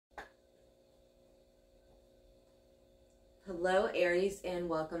Hello Aries, and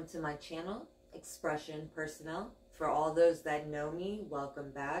welcome to my channel, Expression Personnelle. For all those that know me,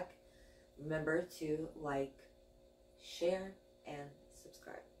 welcome back. Remember to like, share, and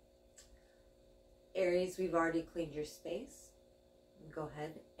subscribe. Aries, we've already cleaned your space. Go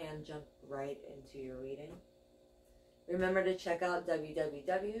ahead and jump right into your reading. Remember to check out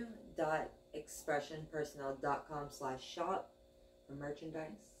www.expressionpersonnelle.com/shop for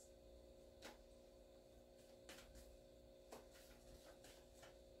merchandise.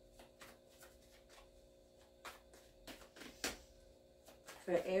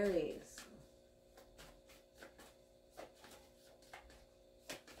 For Aries,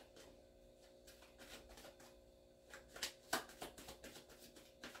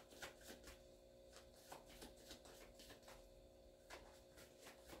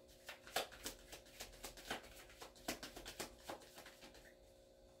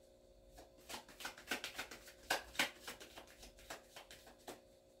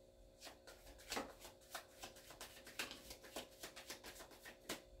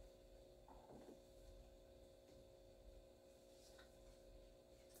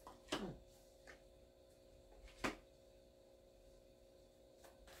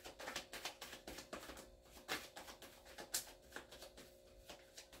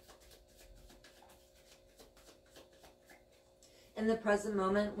 in the present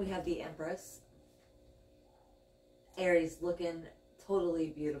moment, we have the Empress. Aries looking totally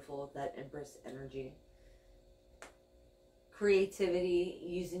beautiful, that Empress energy. Creativity,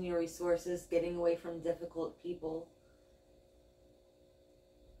 using your resources, getting away from difficult people.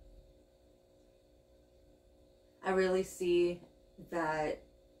 I really see that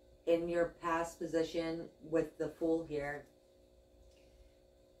in your past position with the Fool here,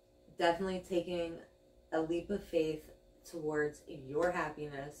 definitely taking a leap of faith towards your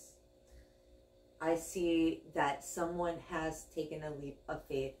happiness. I see that someone has taken a leap of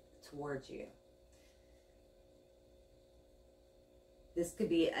faith towards you. This could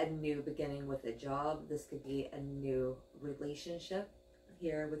be a new beginning with a job. This could be a new relationship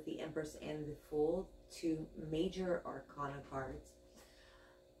here with the Empress and the Fool, two major arcana cards.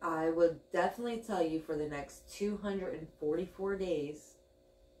 I would definitely tell you for the next 244 days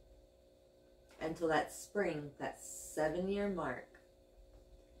until that spring, that 7-year mark,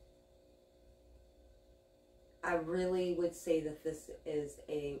 I really would say that this is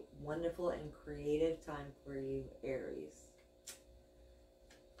a wonderful and creative time for you, Aries.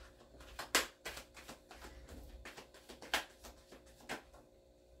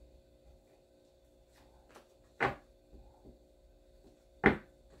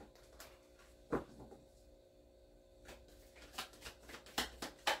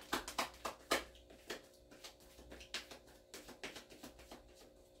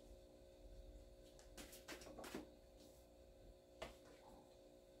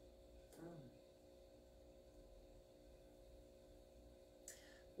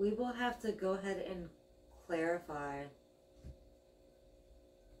 We will have to go ahead and clarify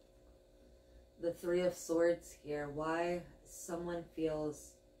the Three of Swords here. Why someone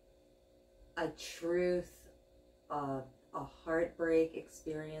feels a truth, a heartbreak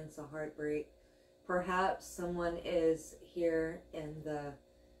experience, a heartbreak. Perhaps someone is here in the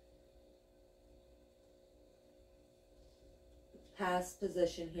past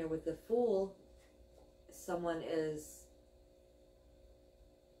position here with the Fool. Someone is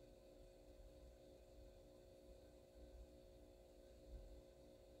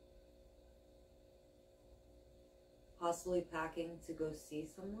possibly packing to go see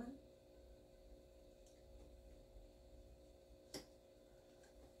someone.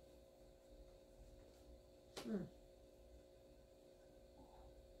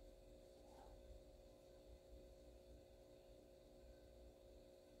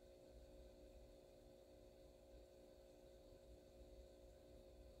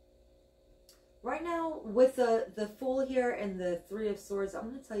 Right now, with the Fool here and the Three of Swords,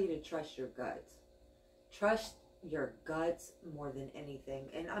 I'm going to tell you to trust your gut. Trust your guts more than anything.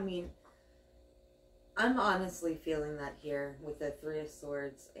 And I mean, I'm honestly feeling that here with the Three of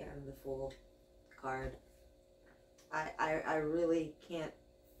Swords and the Fool card. I really can't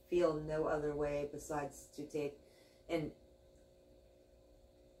feel no other way besides to take and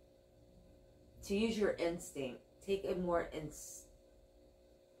to use your instinct. Take a more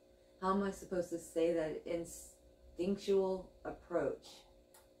how am I supposed to say that? Instinctual approach.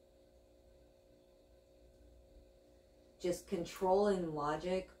 Just controlling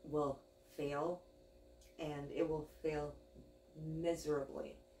logic will fail, and it will fail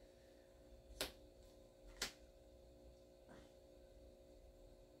miserably.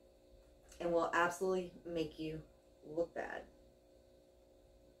 And will absolutely make you look bad.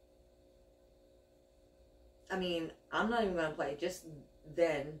 I mean, I'm not even going to play. Just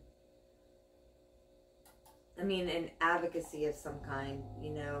then, I mean, an advocacy of some kind,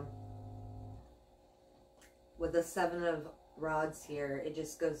 you know. With the 7 of Rods here, it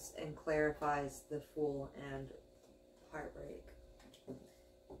just goes and clarifies the Fool and heartbreak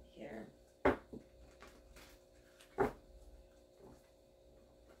here.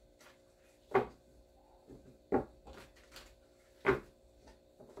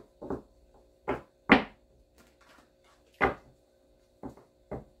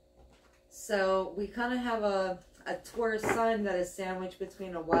 So we kind of have a Taurus sun that is sandwiched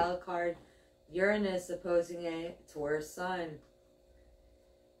between a wild card Uranus opposing a Taurus sun.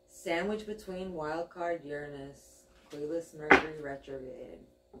 Sandwiched between wild card Uranus, clueless Mercury retrograde.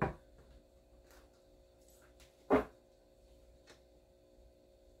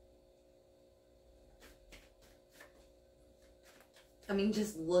 I mean,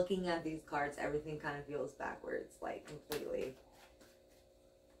 just looking at these cards, everything kind of feels backwards, like completely.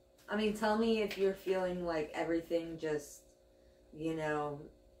 I mean, tell me if you're feeling like everything just, you know,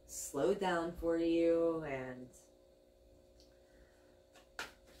 slowed down for you and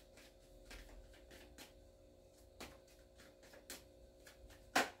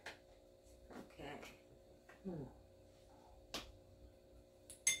okay.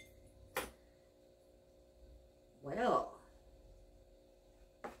 Well,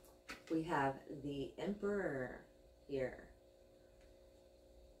 we have the Emperor here.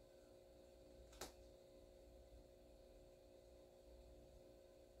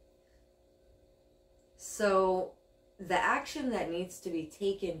 So the action that needs to be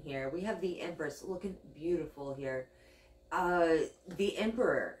taken here, we have the Empress looking beautiful here. The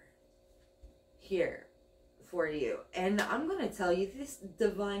Emperor here for you. And I'm going to tell you this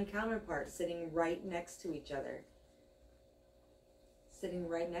divine counterpart sitting right next to each other. Sitting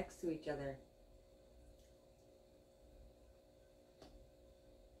right next to each other.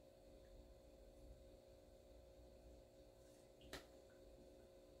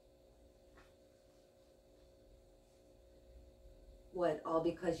 What, all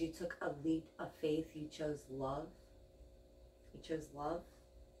because you took a leap of faith? You chose love? You chose love?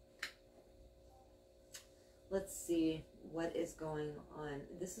 Let's see what is going on.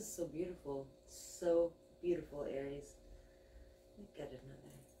 This is so beautiful. So beautiful, Aries. Let me get another.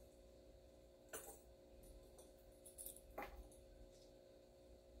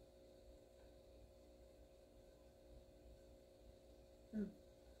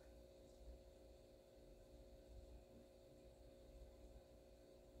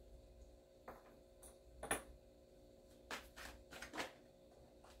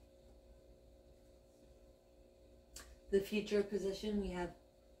 The future position, we have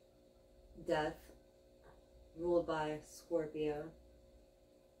Death, ruled by Scorpio.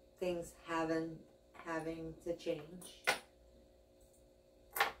 Things having to change.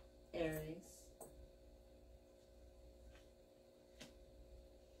 Aries.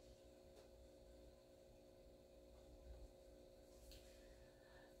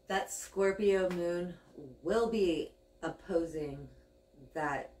 That Scorpio moon will be opposing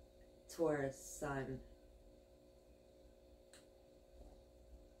that Taurus sun.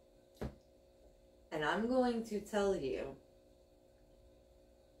 And I'm going to tell you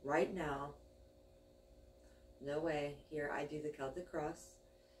right now, no way, here I do the Celtic cross,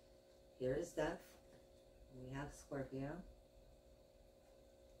 here is Death, we have Scorpio,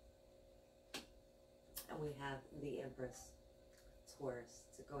 and we have the Empress, Taurus,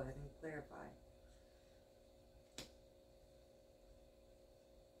 to go ahead and clarify.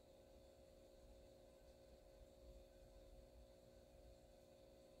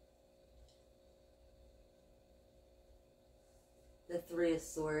 The Three of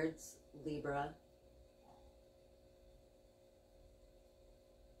Swords, Libra.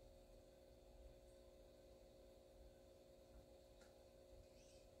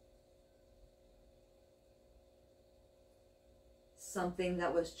 Something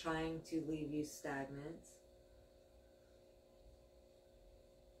that was trying to leave you stagnant.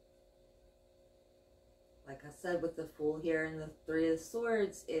 Like I said, with the Fool here and the Three of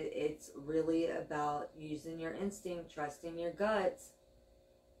Swords, it's really about using your instinct, trusting your gut.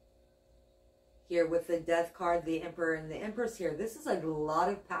 Here with the Death card, the Emperor and the Empress here, this is like a lot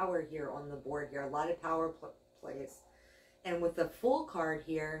of power here on the board here, a lot of power plays. And with the Fool card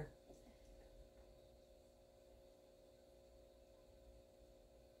here,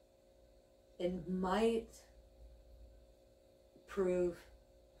 it might prove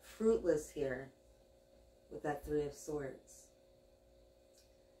fruitless here with that Three of Swords.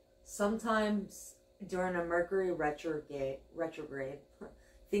 Sometimes during a Mercury retrograde,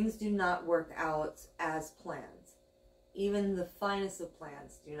 things do not work out as planned. Even the finest of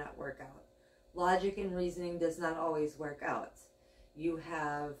plans do not work out. Logic and reasoning does not always work out. You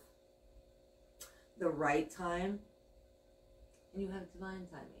have the right time and you have divine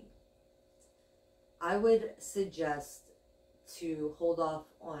timing. I would suggest to hold off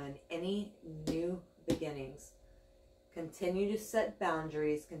on any new beginnings. Continue to set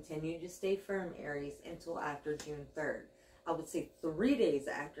boundaries. Continue to stay firm, Aries, until after June 3rd. I would say 3 days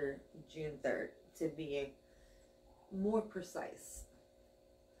after June 3rd to be more precise.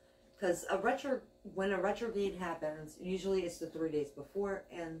 Because when a retrograde happens, usually it's the 3 days before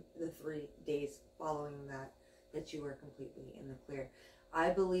and the 3 days following that you are completely in the clear. I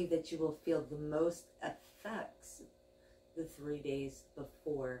believe that you will feel the most effects the 3 days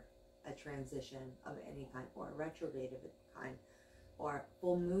before a transition of any kind, or a retrograde of any kind, or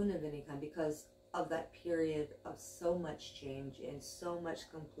full moon of any kind, because of that period of so much change and so much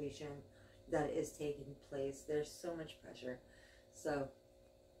completion that is taking place. There's so much pressure. So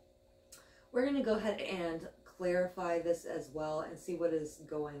we're going to go ahead and clarify this as well and see what is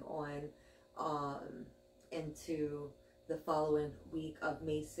going on into the following week of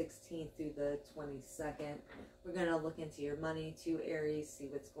May 16th through the 22nd. We're going to look into your money too, Aries, see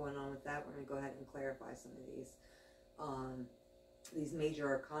what's going on with that. We're going to go ahead and clarify some of these major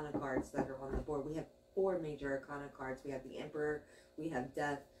arcana cards that are on the board. We have 4 major arcana cards. We have the Emperor, we have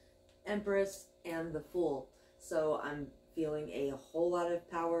Death, Empress, and the Fool. So I'm feeling a whole lot of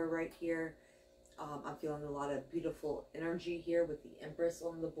power right here. I'm feeling a lot of beautiful energy here with the Empress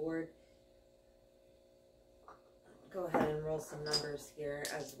on the board. Go ahead and roll some numbers here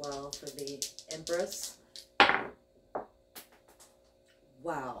as well for the Empress.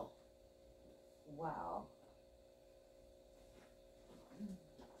 Wow. Wow.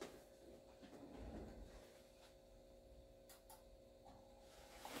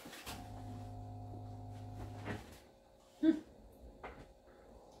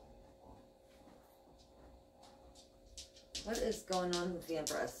 What is going on with the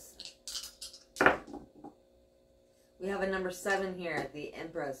Empress? We have a number 7 here, the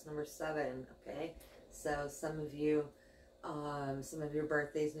Empress, number 7, okay? So some of you, some of your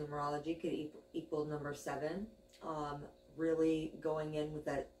birthdays numerology could equal number 7. Really going in with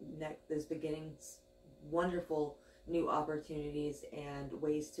those beginnings, wonderful new opportunities and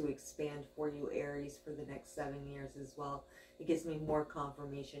ways to expand for you, Aries, for the next 7 years as well. It gives me more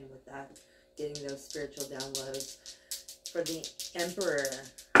confirmation with that, getting those spiritual downloads. For the Emperor,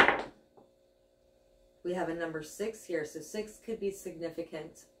 we have a number 6 here, so 6 could be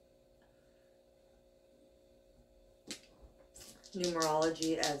significant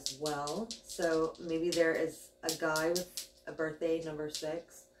numerology as well. So maybe there is a guy with a birthday number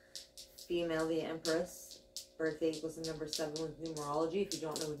 6, female, the Empress, birthday equals the number 7 with numerology. If you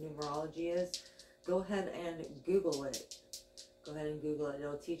don't know what numerology is, go ahead and Google it. Go ahead and Google it.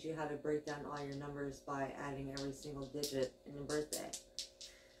 It'll teach you how to break down all your numbers by adding every single digit in your birthday.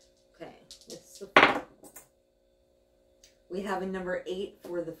 Okay, we have a number 8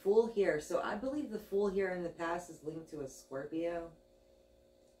 for the Fool here. So I believe the Fool here in the past is linked to a Scorpio.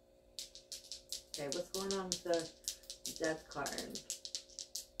 Okay, what's going on with the Death card?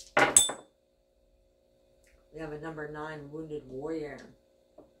 We have a number 9, Wounded Warrior.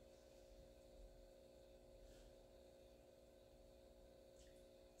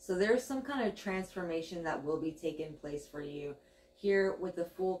 So there's some kind of transformation that will be taking place for you. Here with the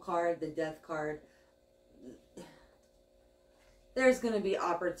Fool card, the Death card, there's going to be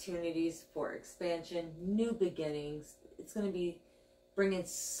opportunities for expansion, new beginnings. It's going to be bringing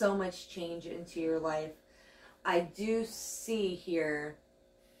so much change into your life. I do see here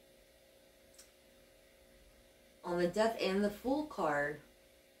on the Death and the Fool card,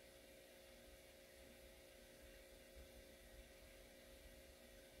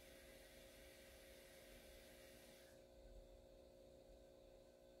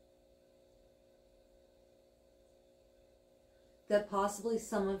 that possibly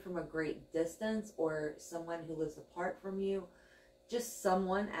someone from a great distance or someone who lives apart from you, just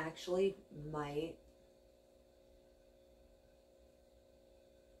someone actually might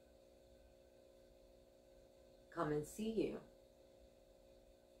come and see you.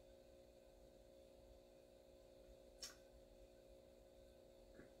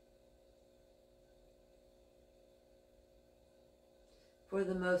 For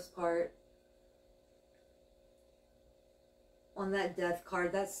the most part, on that Death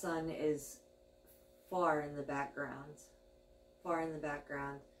card, that sun is far in the background. Far in the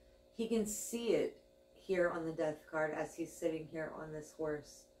background. He can see it here on the Death card as he's sitting here on this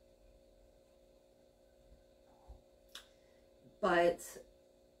horse. But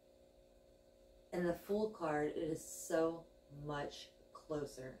in the Fool card, it is so much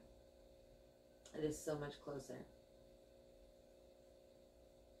closer. It is so much closer.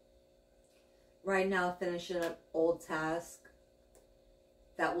 Right now, finishing up old tasks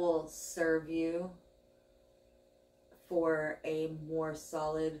that will serve you for a more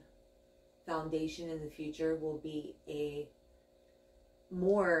solid foundation in the future will be a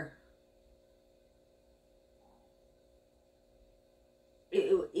more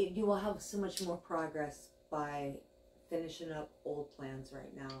you will have so much more progress by finishing up old plans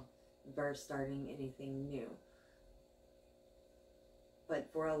right now versus starting anything new. But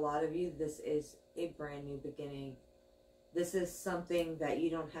for a lot of you, this is a brand new beginning. This is something that you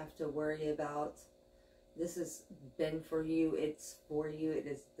don't have to worry about. This has been for you. It's for you. It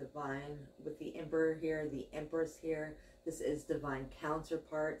is divine. With the Emperor here, the Empress here, this is divine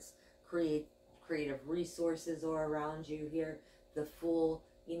counterparts. Creative resources are around you here. The Fool,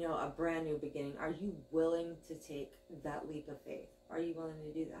 you know, a brand new beginning. Are you willing to take that leap of faith? Are you willing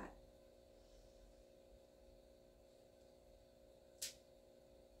to do that?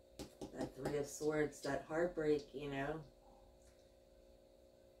 That Three of Swords, that heartbreak, you know.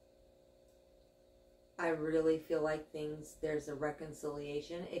 I really feel like there's a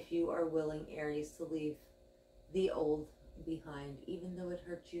reconciliation if you are willing, Aries, to leave the old behind, even though it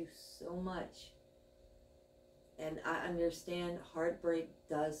hurt you so much. And I understand heartbreak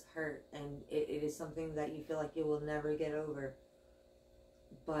does hurt, and it is something that you feel like you will never get over.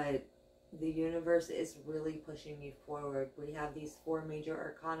 But the universe is really pushing you forward. We have these 4 major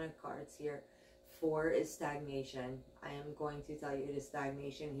arcana cards here. 4 is stagnation. I am going to tell you it is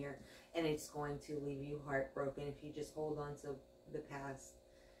stagnation here, and it's going to leave you heartbroken if you just hold on to the past.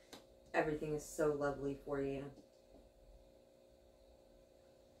 Everything is so lovely for you.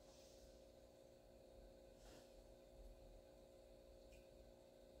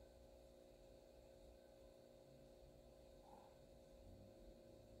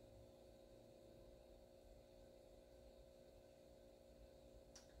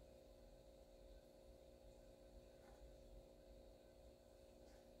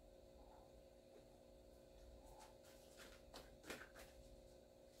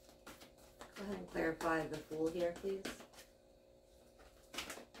 Go ahead and clarify the Fool here, please.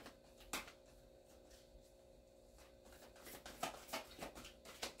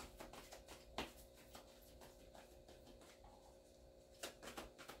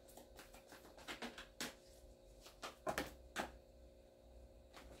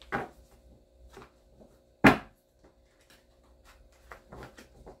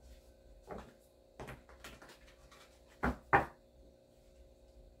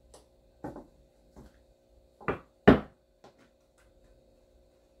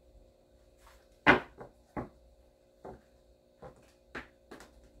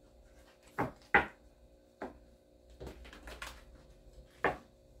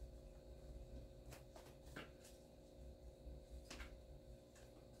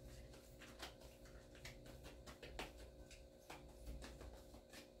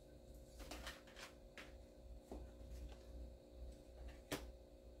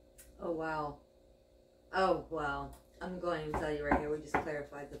 Oh, wow. Oh, wow. I'm going to tell you right here, we just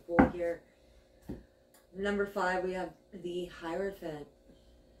clarified the Fool here. Number 5, we have the Hierophant.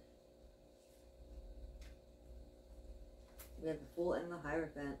 We have the Fool and the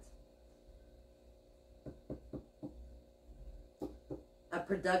Hierophant. A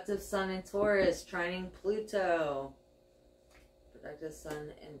productive Sun in Taurus, trining Pluto. Productive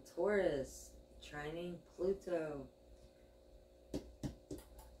Sun in Taurus, trining Pluto.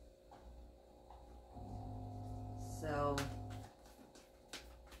 So,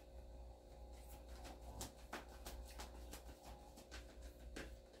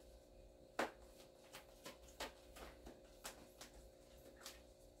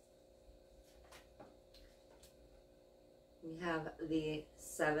 we have the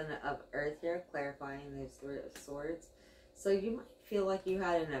 7 of Earth here, clarifying those 3 of Swords. So you might feel like you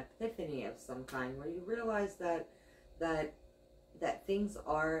had an epiphany of some kind, where you realize that things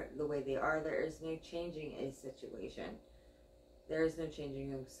are the way they are. There is no changing a situation. There is no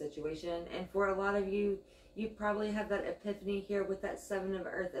changing a situation. And for a lot of you, you probably have that epiphany here with that 7 of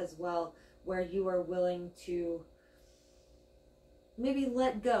Earth as well, where you are willing to maybe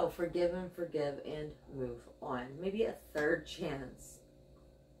let go, forgive and move on. Maybe a 3rd chance.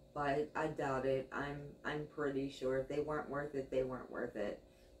 But I doubt it. I'm pretty sure if they weren't worth it, they weren't worth it.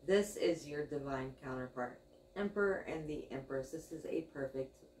 This is your divine counterpart. Emperor and the Empress. This is a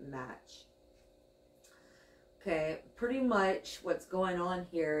perfect match. Okay, pretty much what's going on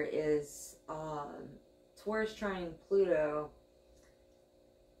here is Taurus trining Pluto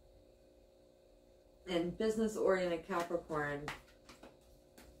And business-oriented Capricorn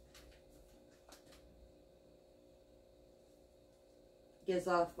gives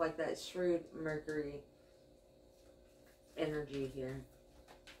off like that shrewd Mercury energy here.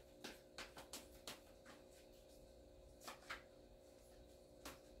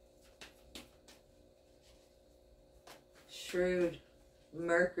 Shrewd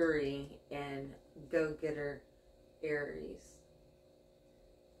Mercury and go-getter Aries.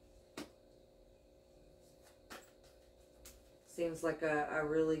 Seems like a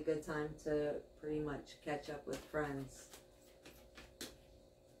really good time to pretty much catch up with friends.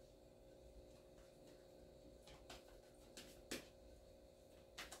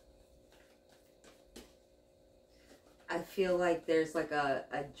 I feel like there's like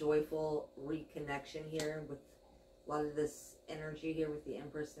a joyful reconnection here with a lot of this energy here with the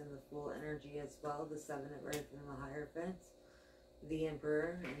Empress and the Fool energy as well. The Seven of Earth and the Hierophant. The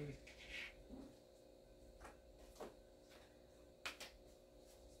Emperor. And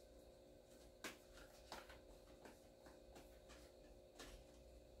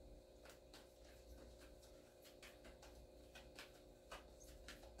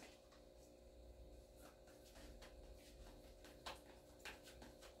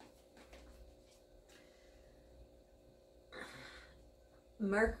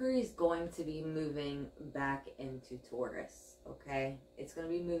Mercury is going to be moving back into Taurus, okay? It's going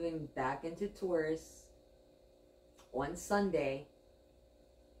to be moving back into Taurus on Sunday,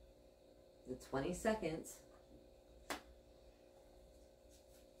 the 22nd.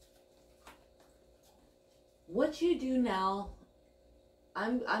 What you do now,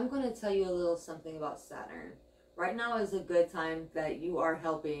 I'm going to tell you a little something about Saturn. Right now is a good time that you are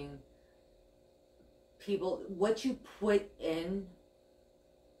helping people. What you put in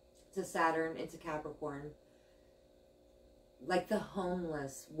to Saturn, into Capricorn, like the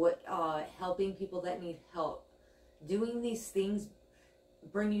homeless, helping people that need help, doing these things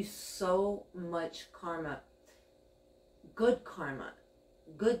bring you so much karma, good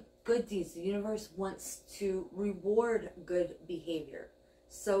deeds. The universe wants to reward good behavior,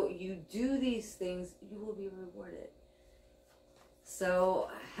 so you do these things, you will be rewarded. So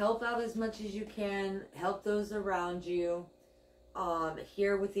help out as much as you can, help those around you.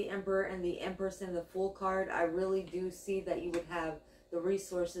 Here with the Emperor and the Empress and the Fool card, I really do see that you would have the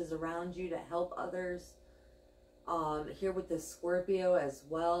resources around you to help others. Here with the Scorpio as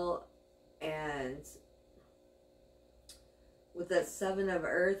well, and with that Seven of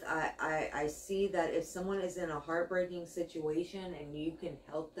Earth, I see that if someone is in a heartbreaking situation and you can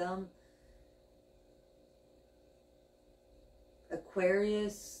help them,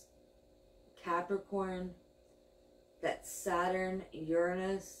 Aquarius, Capricorn, that Saturn,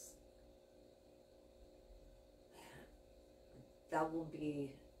 Uranus, that will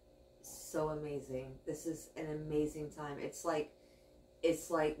be so amazing. This is an amazing time. It's like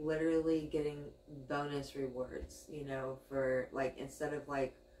literally getting bonus rewards, you know, for like, instead of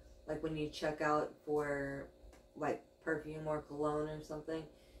like when you check out for like perfume or cologne or something,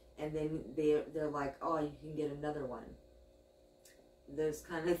 and then they're like, oh, you can get another one. Those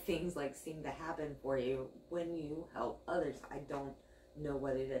kind of things like seem to happen for you when you help others. I don't know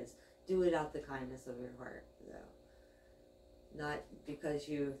what it is. Do it out the kindness of your heart, though. Not because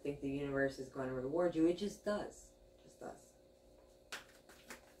you think the universe is going to reward you. It just does. It just does.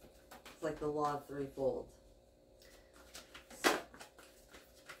 It's like the law of threefold.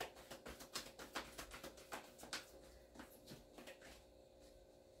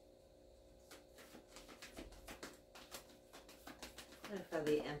 For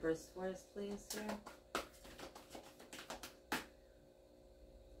the Empress for us, please, here.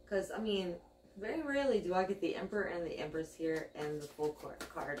 Because, I mean, very rarely do I get the Emperor and the Empress here and the Full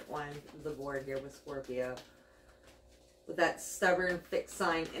card on the board here with Scorpio. With that stubborn, fixed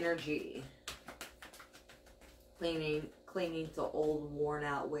sign energy. Clinging to old, worn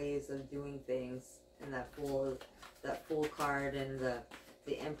out ways of doing things. And that Fool card and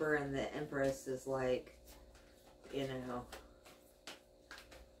the Emperor and the Empress is like, you know,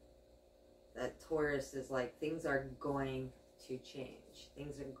 that Taurus is like, things are going to change.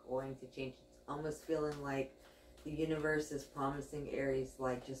 Things are going to change. It's almost feeling like the universe is promising Aries,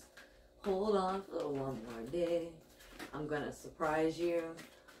 like, just hold on for one more day. I'm going to surprise you.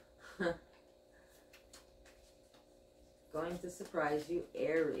 Going to surprise you,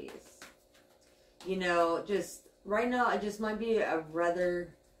 Aries. You know, just right now, it just might be a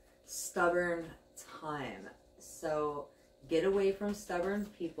rather stubborn time. So get away from stubborn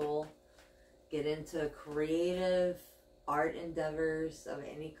people. Get into creative art endeavors of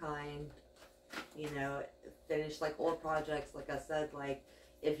any kind. You know, finish like old projects. Like I said, like,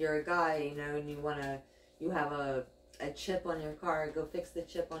 if you're a guy, you know, and you have a chip on your car, go fix the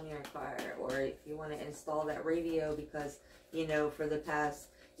chip on your car. Or if you want to install that radio because, you know, for the past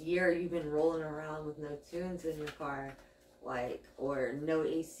year you've been rolling around with no tunes in your car, like, or no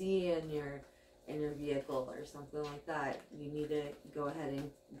AC in your vehicle or something like that, you need to go ahead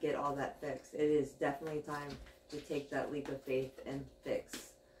and get all that fixed. It is definitely time to take that leap of faith and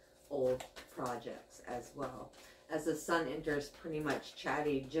fix old projects as well. As the sun enters pretty much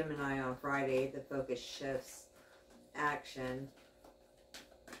chatty Gemini on Friday, the focus shifts action.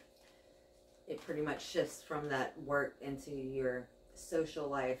 It pretty much shifts from that work into your social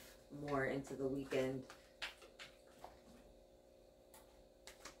life, more into the weekend.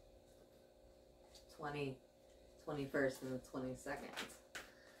 21st and the 22nd.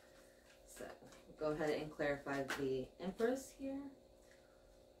 So go ahead and clarify the Empress here.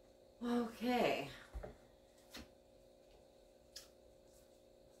 Okay.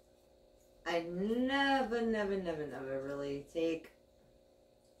 I never really take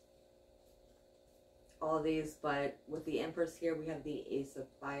all these, but with the Empress here, we have the Ace of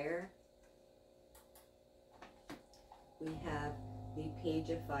Fire. We have the Page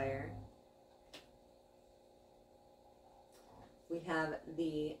of Fire. We have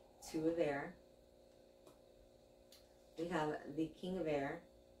the Two of Air. We have the King of Air.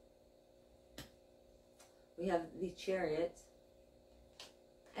 We have the Chariot.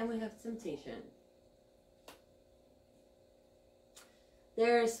 And we have Temptation.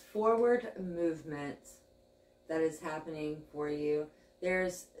 There's forward movement that is happening for you.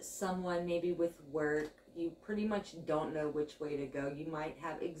 There's someone maybe with work. You pretty much don't know which way to go. You might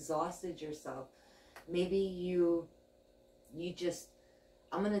have exhausted yourself. Maybe you just,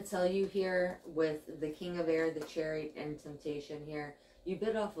 I'm going to tell you here with the King of Air, the Chariot, and Temptation here, you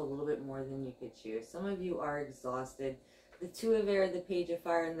bit off a little bit more than you could chew. Some of you are exhausted. The Two of Air, the Page of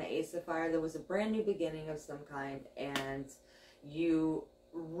Fire, and the Ace of Fire, there was a brand new beginning of some kind, and you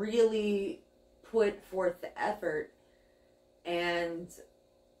really put forth the effort, and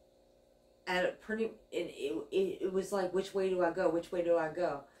it was like, which way do I go? Which way do I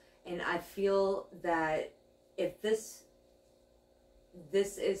go? And I feel that if this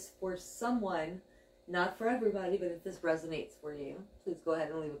is for someone, not for everybody, but if this resonates for you, please go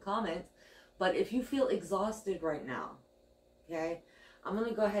ahead and leave a comment. But if you feel exhausted right now, okay, I'm going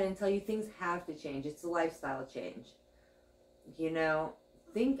to go ahead and tell you things have to change. It's a lifestyle change. You know,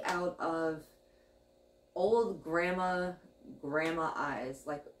 think out of old grandma eyes.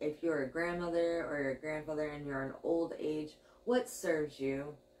 Like if you're a grandmother or you're a grandfather and you're an old age, what serves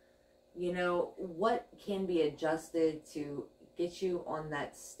you? You know, what can be adjusted to get you on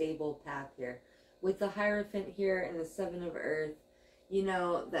that stable path here? With the Hierophant here and the Seven of Earth, you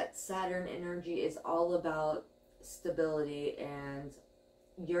know, that Saturn energy is all about stability, and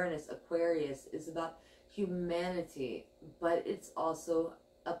Uranus, Aquarius, is about humanity, but it's also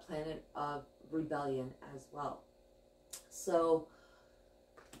a planet of rebellion as well. So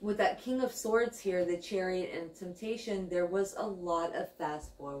with that King of Swords here, the Chariot, and Temptation, there was a lot of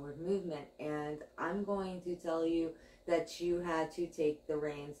fast forward movement, and I'm going to tell you that you had to take the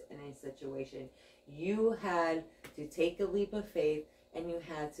reins in a situation. You had to take a leap of faith, and you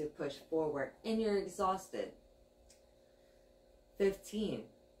had to push forward, and you're exhausted. 15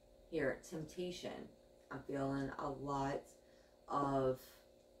 here, Temptation. I'm feeling a lot of,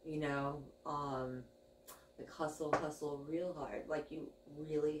 you know, like hustle real hard. Like you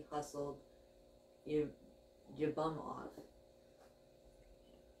really hustled your bum off.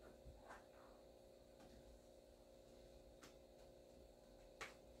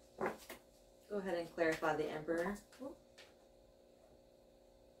 Go ahead and clarify the Emperor.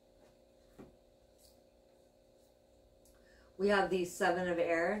 We have the Seven of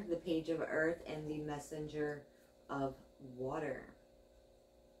Air, the Page of Earth, and the Messenger of Water.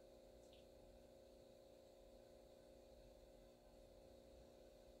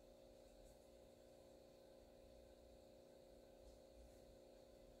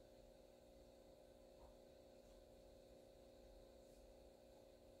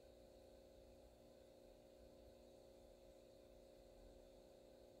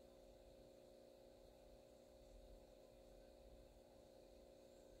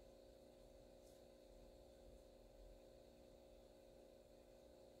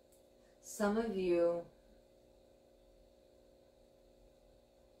 Some of you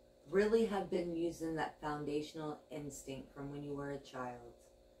really have been using that foundational instinct from when you were a child.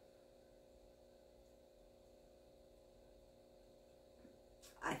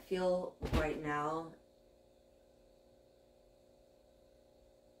 I feel right now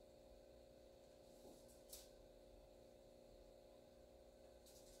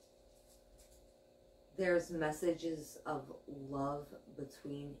there's messages of love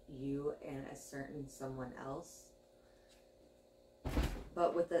between you and a certain someone else.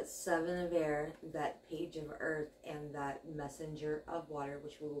 But with that 7 of air, that page of earth, and that messenger of water,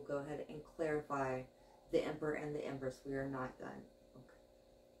 which we will go ahead and clarify, the emperor and the empress, we are not done. Okay.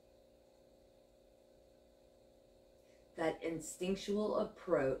 That instinctual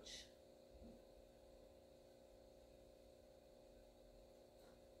approach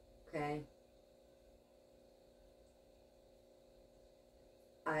okay.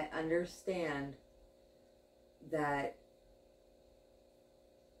 I understand that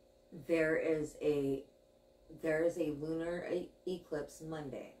there is a lunar eclipse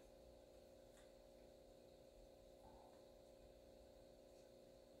Monday.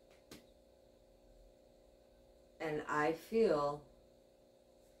 And I feel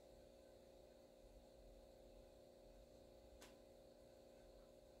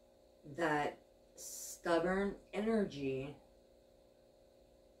that stubborn energy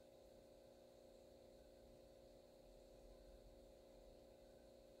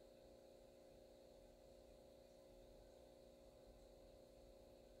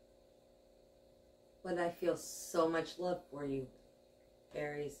but I feel so much love for you,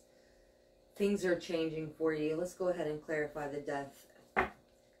 Aries. Things are changing for you. Let's go ahead and clarify the death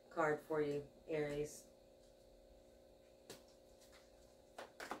card for you, Aries.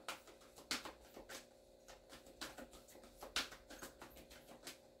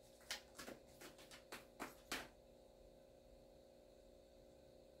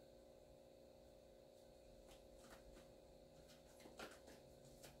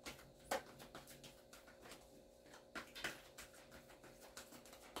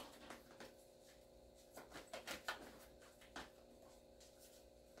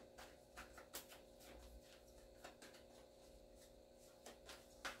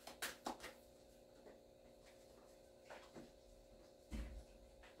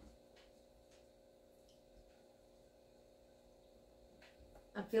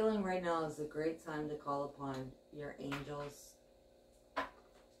 I'm feeling right now is a great time to call upon your angels.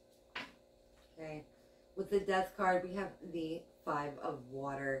 Okay. With the death card, we have the 5 of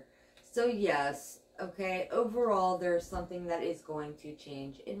water. So yes, okay, overall there's something that is going to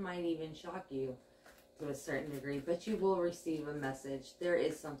change. It might even shock you to a certain degree, but you will receive a message. There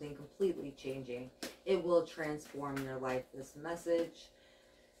is something completely changing. It will transform your life, this message.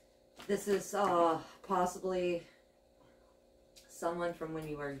 This is possibly someone from when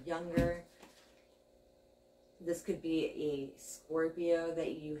you were younger. This could be a Scorpio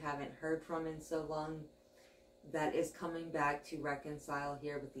that you haven't heard from in so long, that is coming back to reconcile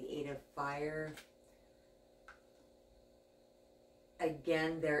here with the 8 of fire.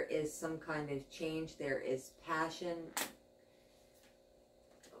 Again, there is some kind of change. There is passion.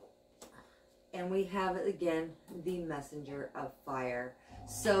 And we have, again, the messenger of fire.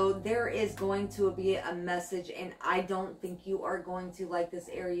 So there is going to be a message, and I don't think you are going to like this,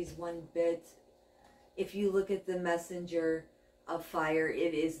 Aries, one bit. If you look at the messenger of fire,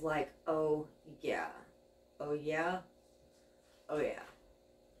 it is like, oh yeah, oh yeah, oh yeah.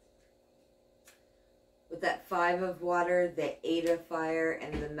 With that 5 of water, the 8 of fire,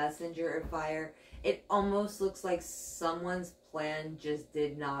 and the messenger of fire, it almost looks like someone's plan just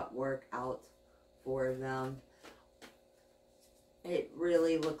did not work out for them. It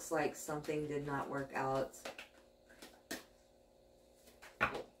really looks like something did not work out.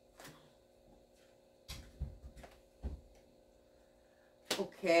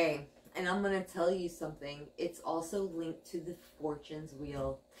 Okay, and I'm going to tell you something. It's also linked to the Fortune's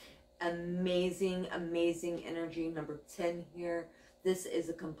Wheel. Amazing, amazing energy. Number 10 here. This is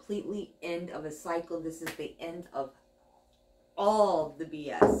a completely end of a cycle. This is the end of all the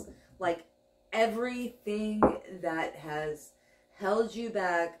BS. Like everything that has held you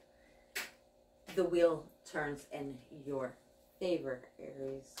back, the wheel turns in your favor,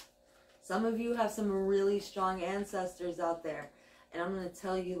 Aries. Some of you have some really strong ancestors out there. And I'm going to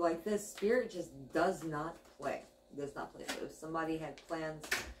tell you like this, Spirit just does not play. Does not play. So if somebody had plans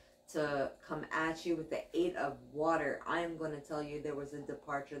to come at you with the 8 of water, I am going to tell you there was a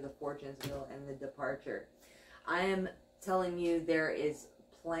departure, the Fortune's Wheel and the departure. I am telling you there is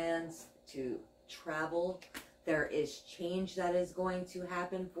plans to travel. There is change that is going to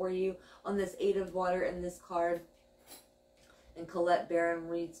happen for you on this 8 of water in this card. And Colette Baron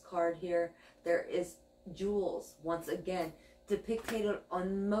Reed's card here, there is jewels. Once again, depicted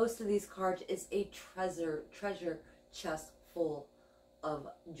on most of these cards is a treasure chest full of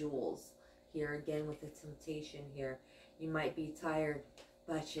jewels. Here again with the temptation here. You might be tired,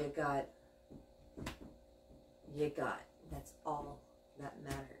 but you got. That's all that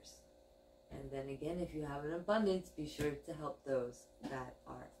matters. And then again, if you have an abundance, be sure to help those that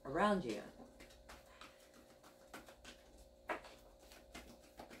are around you.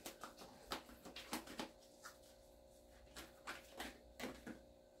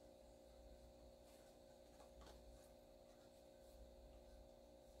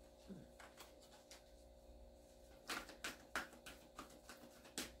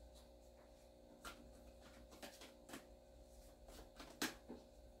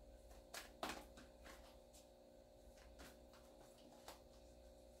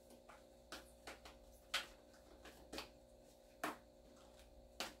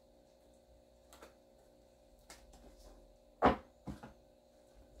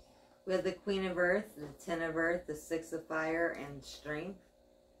 We have the Queen of Earth, the Ten of Earth, the Six of Fire, and Strength.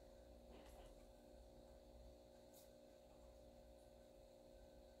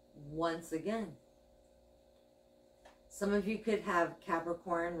 Once again, some of you could have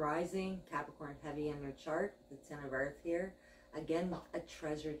Capricorn rising, Capricorn heavy in your chart, the Ten of Earth here. Again, a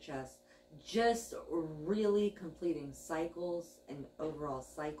treasure chest. Just really completing cycles, an overall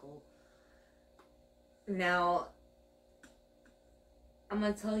cycle. Now, I'm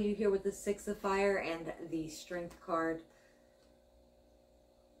going to tell you here with the Six of Fire and the Strength card.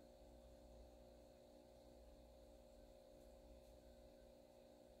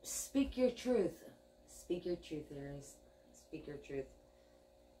 Speak your truth. Speak your truth, Aries. Speak your truth.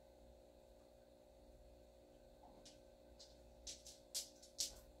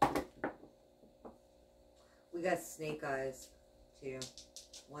 We got snake eyes, too.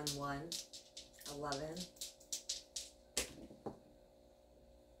 1, 1, 11.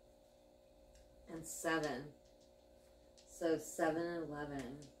 And 7. So 7 and 11. 7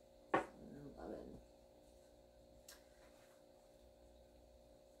 and 11.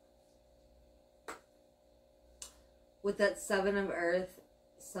 With that Seven of Earth,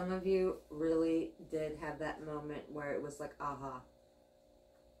 some of you really did have that moment where it was like, aha.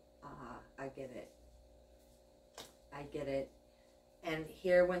 Aha, I get it. I get it. And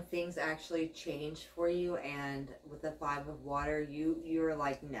here when things actually change for you, and with the Five of Water, you're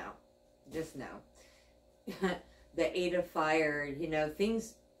like, no. Just no. The Eight of Fire, you know,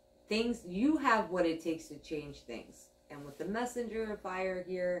 things, you have what it takes to change things. And with the Messenger of Fire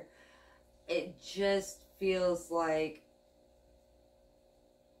here, it just feels like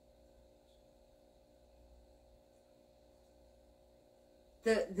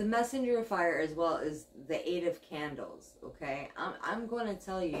the Messenger of Fire, as well as the Eight of Candles, okay? I'm going to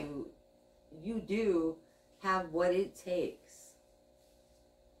tell you, you do have what it takes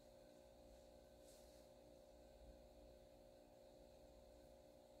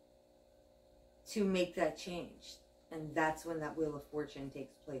to make that change. And that's when that Wheel of Fortune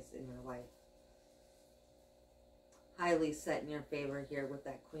takes place in your life. Highly set in your favor here with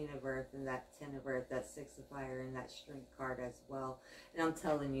that Queen of Earth and that Ten of Earth, that Six of Fire, and that Strength card as well. And I'm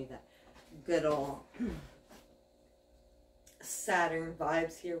telling you that good old Saturn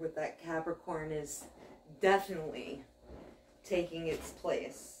vibes here with that Capricorn is definitely taking its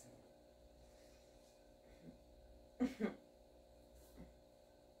place.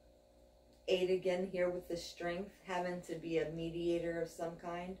 Eight again here with the Strength, having to be a mediator of some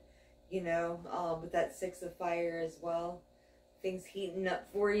kind, you know, with that Six of Fire as well. Things heating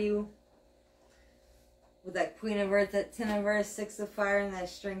up for you. With that Queen of Earth, that Ten of Earth, Six of Fire, and that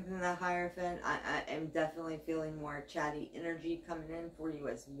Strength and that Hierophant, I am definitely feeling more chatty energy coming in for you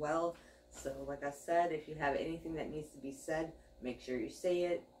as well. So, like I said, if you have anything that needs to be said, make sure you say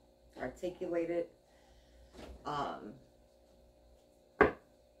it, articulate it.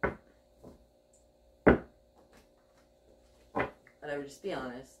 Whatever, just be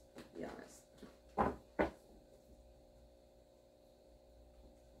honest. Be honest.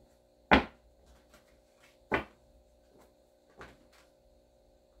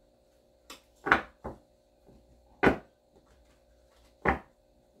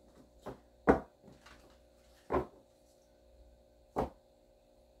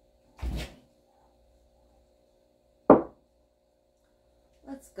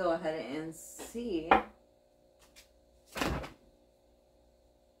 Let's go ahead and see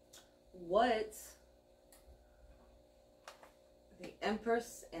what the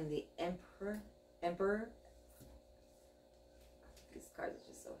Empress and the Emperor, these cards are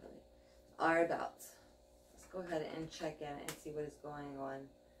just so heavy, are about. Let's go ahead and check in and see what is going on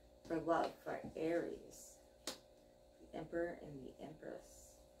for love for Aries. The Emperor and the Empress.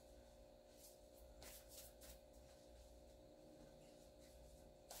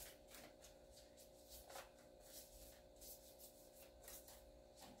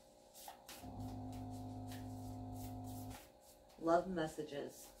 Love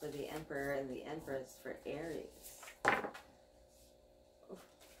messages for the Emperor and the Empress for Aries.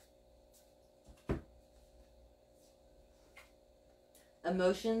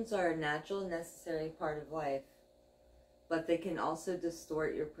 Emotions are a natural and necessary part of life, but they can also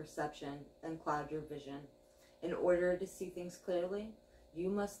distort your perception and cloud your vision. In order to see things clearly, you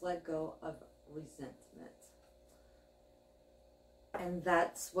must let go of resentment. And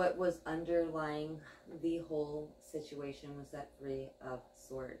that's what was underlying the whole situation, was that Three of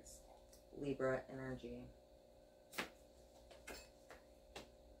Swords, Libra energy.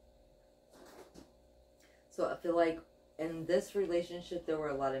 So I feel like in this relationship, there were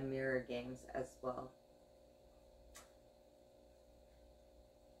a lot of mirror games as well.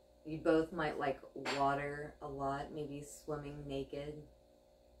 You both might like water a lot, maybe swimming naked.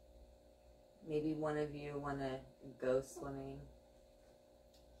 Maybe one of you want to go swimming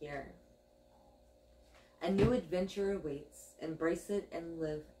here. A new adventure awaits. Embrace it and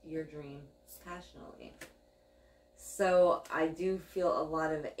live your dream passionately. So I do feel a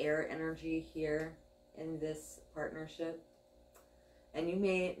lot of air energy here in this partnership. And you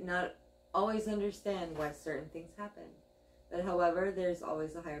may not always understand why certain things happen. But however, there's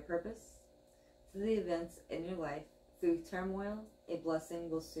always a higher purpose to the events in your life. Through turmoil, a blessing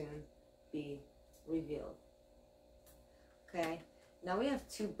will soon be revealed. Okay, now we have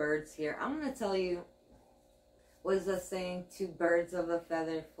two birds here. I'm going to tell you, what is that saying? Two birds of a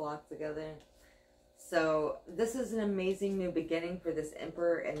feather flock together. So this is an amazing new beginning for this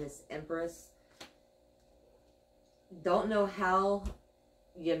Emperor and this Empress. Don't know how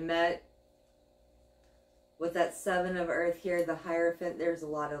you met with that Seven of Earth here, the Hierophant. There's a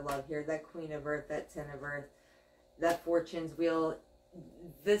lot of love here. That Queen of Earth, that Ten of Earth, that Fortune's Wheel.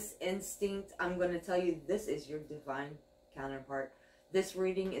 This instinct, I'm going to tell you, this is your divine counterpart. This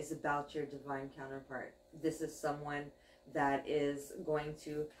reading is about your divine counterpart. This is someone that is going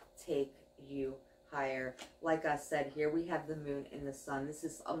to take you higher. Like I said, here we have the moon and the sun. This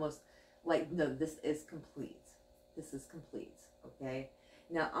is almost like, no, this is complete. This is complete, okay?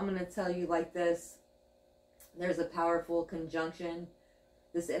 Now, I'm going to tell you like this. There's a powerful conjunction.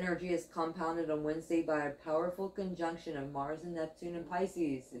 This energy is compounded on Wednesday by a powerful conjunction of Mars and Neptune and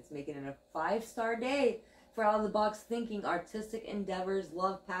Pisces. It's making it a 5-star day for out-of-the-box thinking, artistic endeavors,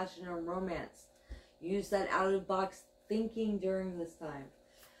 love, passion, and romance. Use that out-of-the-box thinking during this time.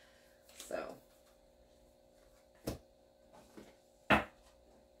 So, let's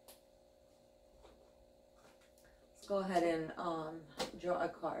go ahead and draw a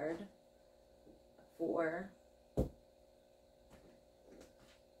card for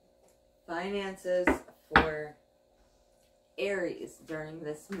finances for Aries during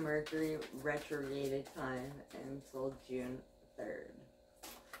this Mercury retrograded time until June 3rd.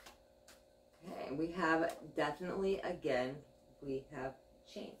 Okay, we have definitely, again, we have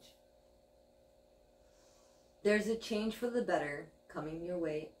change. There's a change for the better coming your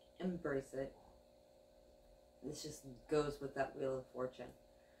way. Embrace it. This just goes with that Wheel of Fortune.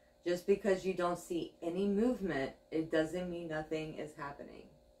 Just because you don't see any movement, it doesn't mean nothing is happening.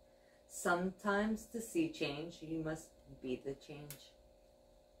 Sometimes to see change, you must be the change.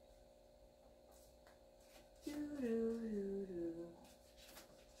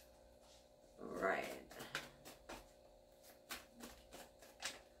 Right.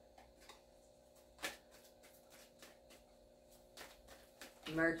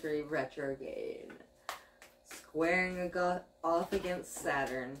 Mercury retrograde. Squaring off against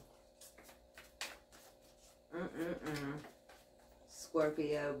Saturn.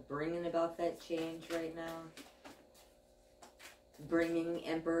 Scorpio bringing about that change right now. Bringing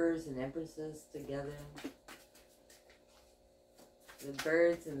emperors and empresses together. The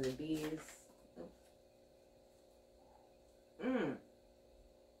birds and the bees.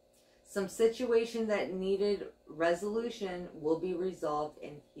 Some situation that needed resolution will be resolved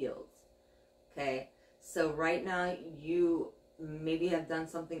and healed. Okay, so right now you maybe have done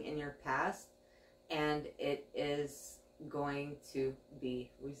something in your past and it is going to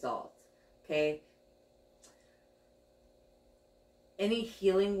be resolved. Okay, any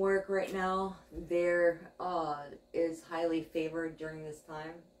healing work right now there is highly favored during this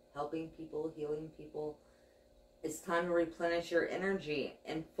time. Helping people, healing people. It's time to replenish your energy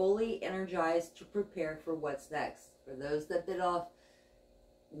and fully energized to prepare for what's next. For those that bit off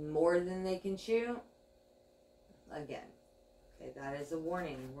more than they can chew, again, okay, that is a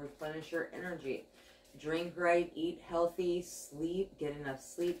warning. Replenish your energy. Drink right, eat healthy, sleep, get enough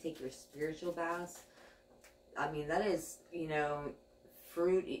sleep, take your spiritual baths. I mean, that is, you know,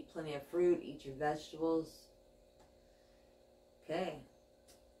 fruit, eat plenty of fruit, eat your vegetables. Okay.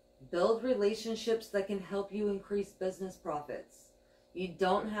 Build relationships that can help you increase business profits. You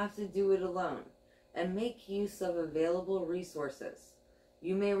don't have to do it alone. And make use of available resources.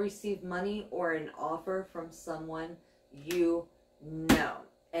 You may receive money or an offer from someone you know.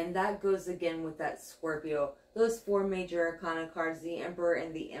 And that goes again with that Scorpio. Those 4 major arcana cards, the Emperor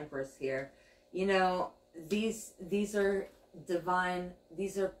and the Empress here. You know, these are divine,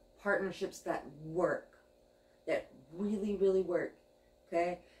 these are partnerships that work. That really, really work.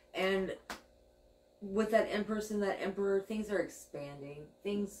 Okay? And with that Empress and that Emperor, things are expanding.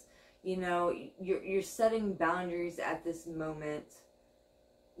 Things, you know, you're setting boundaries at this moment,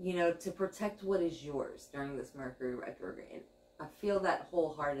 you know, to protect what is yours during this Mercury retrograde. I feel that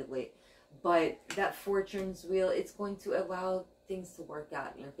wholeheartedly. But that Fortune's wheel, it's going to allow things to work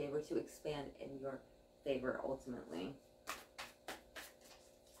out in your favor, to expand in your favor ultimately.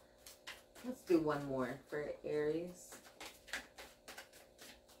 Let's do one more for Aries.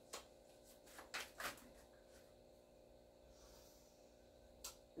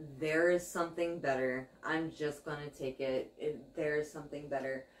 There is something better. I'm just going to take it. There is something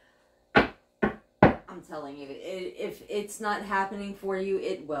better. I'm telling you, if it's not happening for you,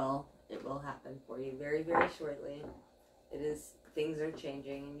 it will. It will happen for you very, very shortly. It is. Things are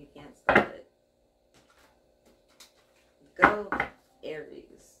changing and you can't stop it. Go,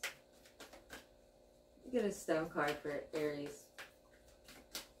 Aries. You get a stone card for Aries.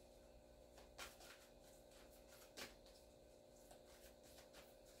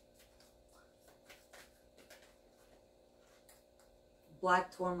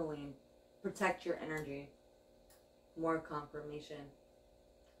 Black tourmaline. Protect your energy. More confirmation.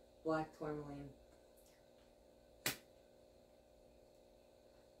 Black tourmaline.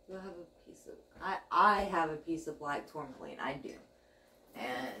 Do I have a piece of... I have a piece of black tourmaline. I do.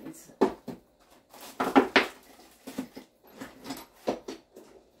 And...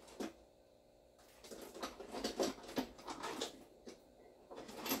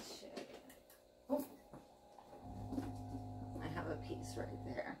 oh. I have a piece right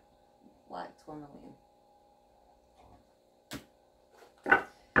there. Black tourmaline.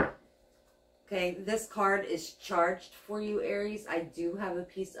 Okay, this card is charged for you, Aries. I do have a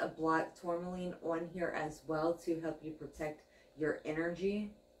piece of black tourmaline on here as well to help you protect your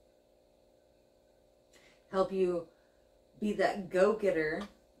energy. Help you be that go-getter.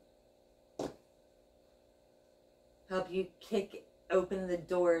 Help you kick open the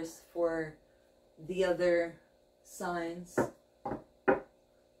doors for the other signs.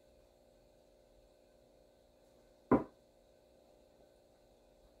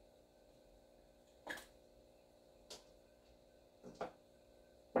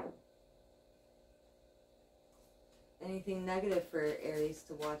 Anything negative for Aries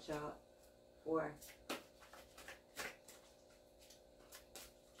to watch out for?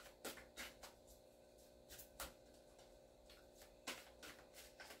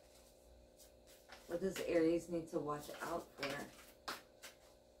 What does Aries need to watch out for?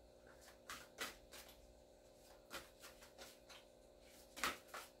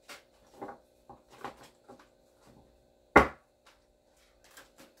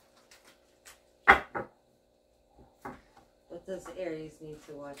 What does Aries need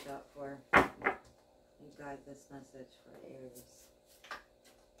to watch out for? You guide this message for Aries.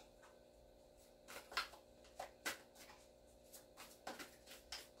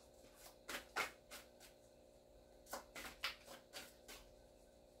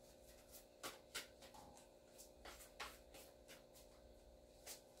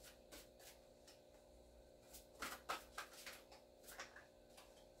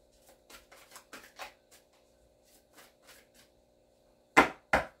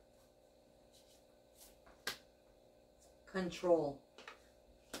 Control.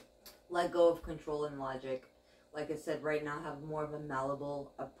 Let go of control and logic. Like I said, right now have more of a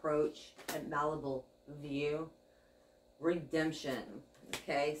malleable approach, a malleable view. Redemption.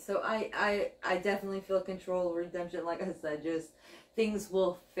 Okay, so I definitely feel control, redemption. Like I said, just things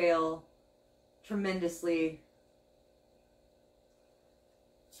will fail tremendously.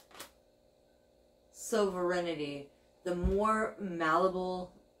 Sovereignty. The more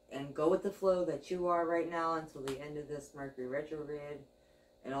malleable and go with the flow that you are right now until the end of this Mercury retrograde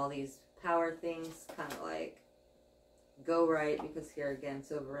and all these power things, kind of like go right, because here again,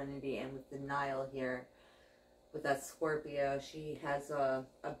 sovereignty, and with denial here, with that Scorpio, she has a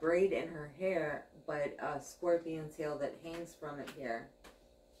braid in her hair, but a scorpion tail that hangs from it here.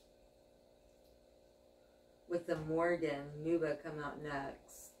 With the Morgan, Nuba come out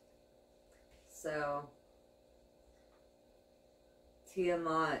next. So...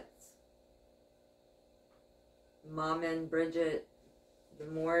 Tiamat, Mom and Bridget,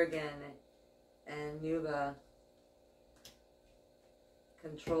 Morgan and Nuba.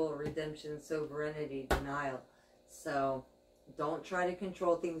 Control, redemption, sovereignty, denial. So don't try to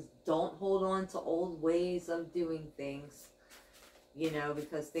control things. Don't hold on to old ways of doing things. You know,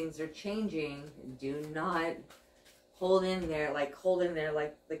 because things are changing. Do not hold in there like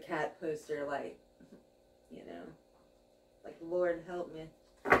the cat poster, like, you know, like, Lord help me.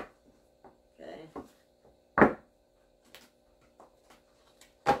 Okay.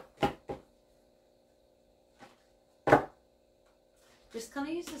 Just kind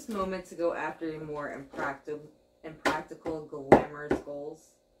of use this moment to go after your more impractical, glamorous goals.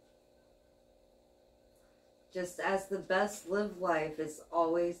 Just as the best lived life is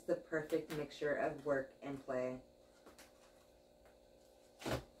always the perfect mixture of work and play.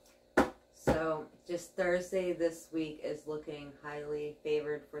 So, just Thursday this week is looking highly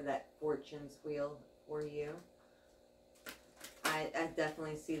favored for that fortune's wheel for you. I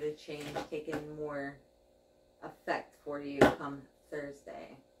definitely see the change taking more effect for you come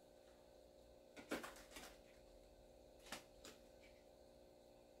Thursday.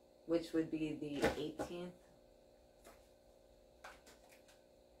 Which would be the 18th.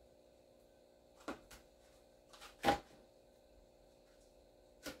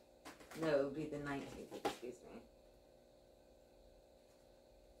 No, it would be the 19th, excuse me.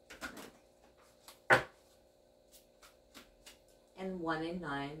 19th. And 1 and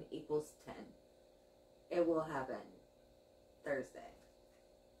 9 equals 10. It will happen Thursday.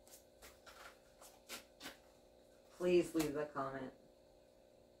 Please leave a comment.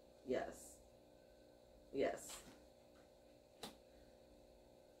 Yes. Yes.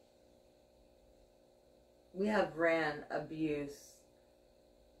 We have ran abuse.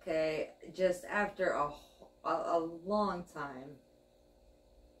 Okay, just after a long time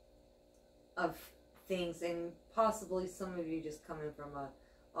of things, and possibly some of you just coming from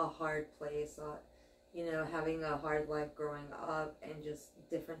a hard place, you know, having a hard life growing up and just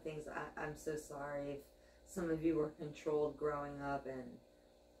different things. I'm so sorry if some of you were controlled growing up and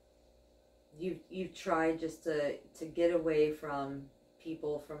you've tried just to get away from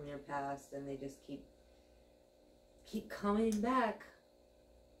people from your past, and they just keep coming back.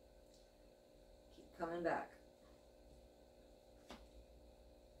 Coming back.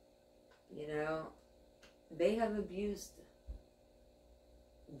 You know, they have abused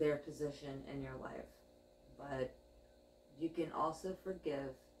their position in your life, but you can also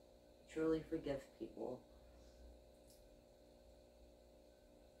forgive, truly forgive people.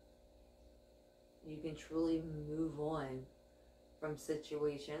 You can truly move on from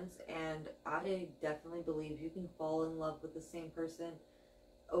situations, and I definitely believe you can fall in love with the same person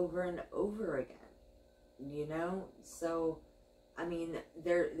over and over again. You know, so I mean,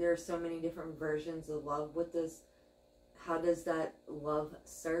 there are so many different versions of love. How does that love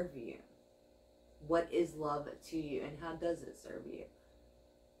serve you? What is love to you, and how does it serve you?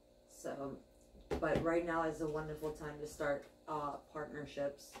 So, but right now is a wonderful time to start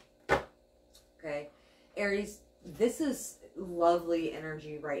partnerships. Okay, Aries, this is lovely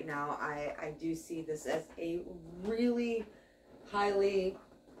energy right now. I do see this as a really highly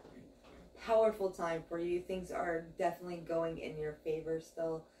powerful time for you. Things are definitely going in your favor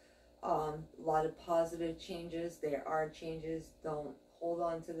still. A lot of positive changes. There are changes. Don't hold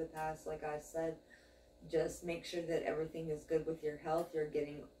on to the past, like I said. Just make sure that everything is good with your health. You're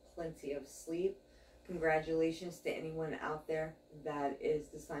getting plenty of sleep. Congratulations to anyone out there that is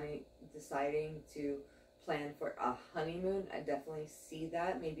deciding to plan for a honeymoon. I definitely see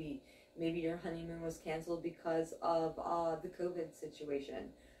that. Maybe your honeymoon was canceled because of the COVID situation.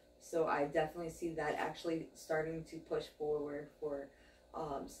 So I definitely see that actually starting to push forward for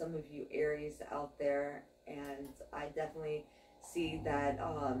some of you Aries out there. And I definitely see that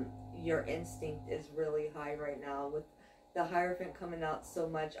your instinct is really high right now. With the Hierophant coming out so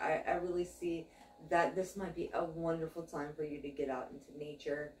much, I really see that this might be a wonderful time for you to get out into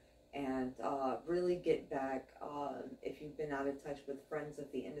nature and really get back. If you've been out of touch with friends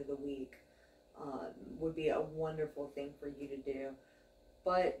at the end of the week, would be a wonderful thing for you to do.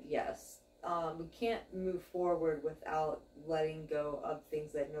 But yes, we can't move forward without letting go of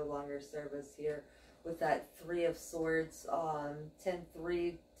things that no longer serve us here. With that 3 of Swords,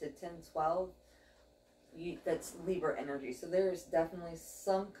 10-3 to 10-12, that's Libra energy. So there's definitely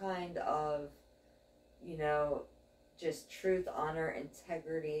some kind of, you know, just truth, honor,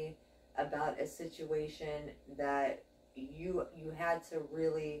 integrity about a situation that you had to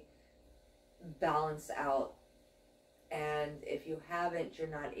really balance out. And if you haven't, you're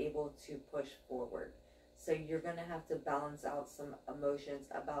not able to push forward. So you're going to have to balance out some emotions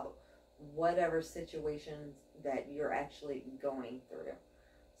about whatever situations that you're actually going through.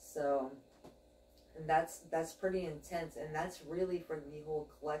 So, and that's pretty intense, and that's really for the whole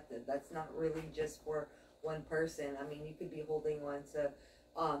collective. That's not really just for one person. I mean, you could be holding on to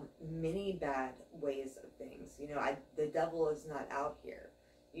many bad ways of things. You know, the devil is not out here.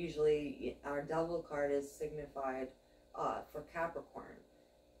 Usually, our devil card is signified for Capricorn,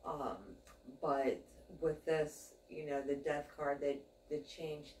 but with this, you know, the death card, the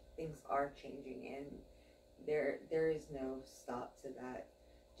change, things are changing, and there is no stop to that.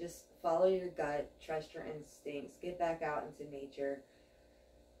 Just follow your gut, trust your instincts, get back out into nature,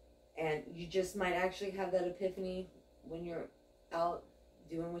 and you just might actually have that epiphany when you're out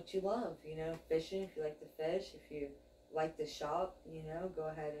doing what you love, you know, fishing, if you like to fish, if you like to shop, you know, go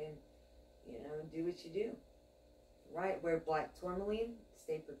ahead and, you know, do what you do. Right? Wear black tourmaline,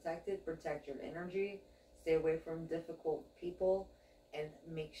 stay protected, protect your energy, stay away from difficult people, and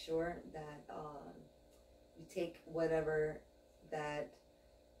make sure that you take whatever that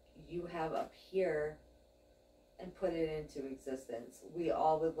you have up here and put it into existence. We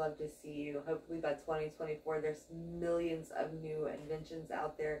all would love to see you. Hopefully by 2024, there's millions of new inventions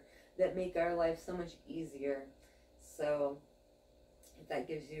out there that make our life so much easier. So if that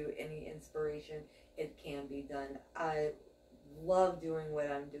gives you any inspiration, it can be done. I love doing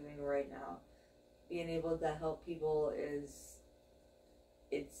what I'm doing right now. Being able to help people is,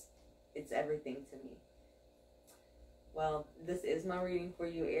 it's everything to me. Well, this is my reading for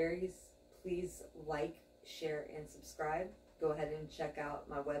you, Aries. Please like, share, and subscribe. Go ahead and check out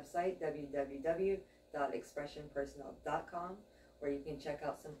my website, www.expressionpersonnelle.com, where you can check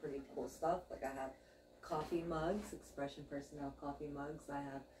out some pretty cool stuff. Like I have coffee mugs, Expression Personnelle coffee mugs. I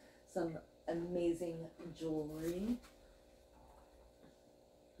have some amazing jewelry.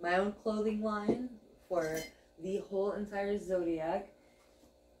 My own clothing line for the whole entire zodiac.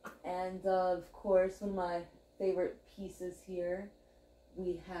 And of course, one of my favorite pieces here,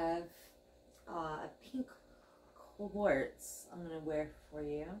 we have a pink quartz I'm going to wear for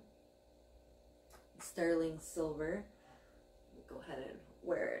you. Sterling silver. Go ahead and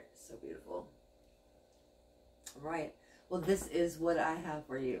wear it. So beautiful. Alright. Well, this is what I have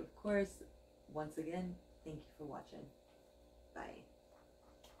for you. Of course, once again, thank you for watching. Bye.